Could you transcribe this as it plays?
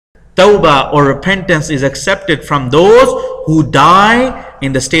tawbah or repentance is accepted from those who die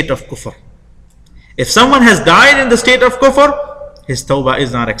in the state of kufr. If someone has died in the state of kufr, his tawbah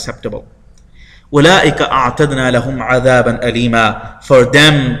is not acceptable. أُولَٰئِكَ أَعْتَدْنَا لَهُمْ عَذَابًا أَلِيمًا. For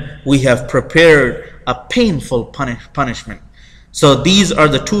them we have prepared a painful punishment. So these are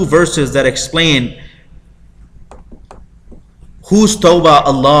the two verses that explain whose tawbah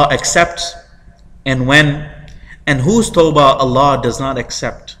Allah accepts and when, and whose tawbah Allah does not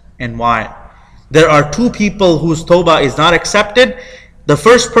accept and why. There are two people whose tawbah is not accepted. The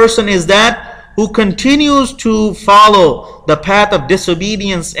first person is that who continues to follow the path of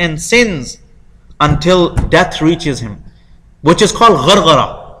disobedience and sins until death reaches him, which is called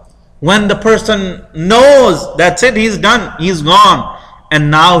gharghara. When the person knows that's it, he's done, he's gone,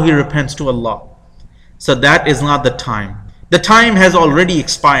 and now he repents to Allah. So that is not the time. The time has already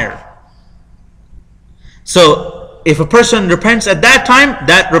expired. So if a person repents at that time,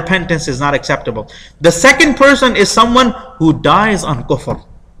 that repentance is not acceptable. The second person is someone who dies on kufr.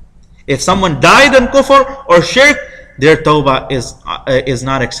 If someone died on kufr or shirk, their tawbah is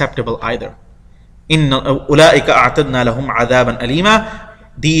not acceptable either. أُولَٰئِكَ أَعْتَدْنَا لَهُمْ عَذَابًا أَلِيمًا.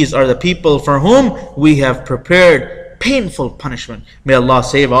 These are the people for whom we have prepared painful punishment. May Allah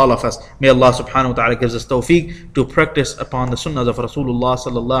save all of us. May Allah subhanahu wa ta'ala gives us tawfiq to practice upon the sunnahs of Rasulullah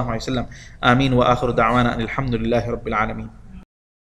sallallahu alayhi wa sallam. Ameen wa akhiru da'wana alhamdulillahi rabbil alameen.